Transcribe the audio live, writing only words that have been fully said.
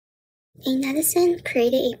A netizen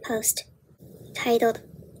created a post titled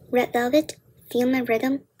Red Velvet Feel My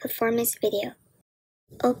Rhythm Performance Video.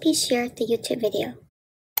 OP shared the YouTube video.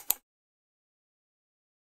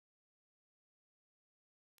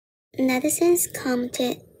 Netizens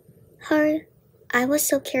commented, "Her, I was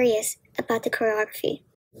so curious about the choreography.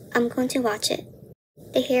 I'm going to watch it.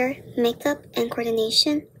 The hair, makeup, and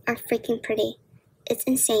coordination are freaking pretty. It's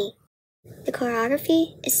insane. The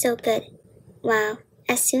choreography is so good. Wow."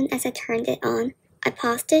 As soon as I turned it on, I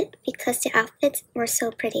paused it because the outfits were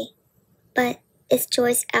so pretty. But is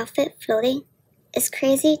Joy's outfit floating? It's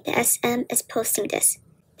crazy that SM is posting this.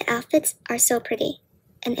 The outfits are so pretty,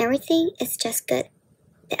 and everything is just good.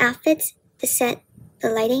 The outfits, the set, the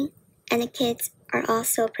lighting, and the kids are all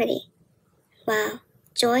so pretty. Wow,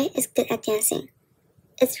 Joy is good at dancing.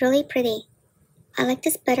 It's really pretty. I like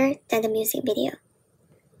this better than the music video.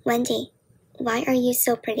 Wendy, why are you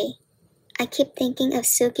so pretty? I keep thinking of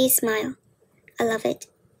Suki's smile. I love it.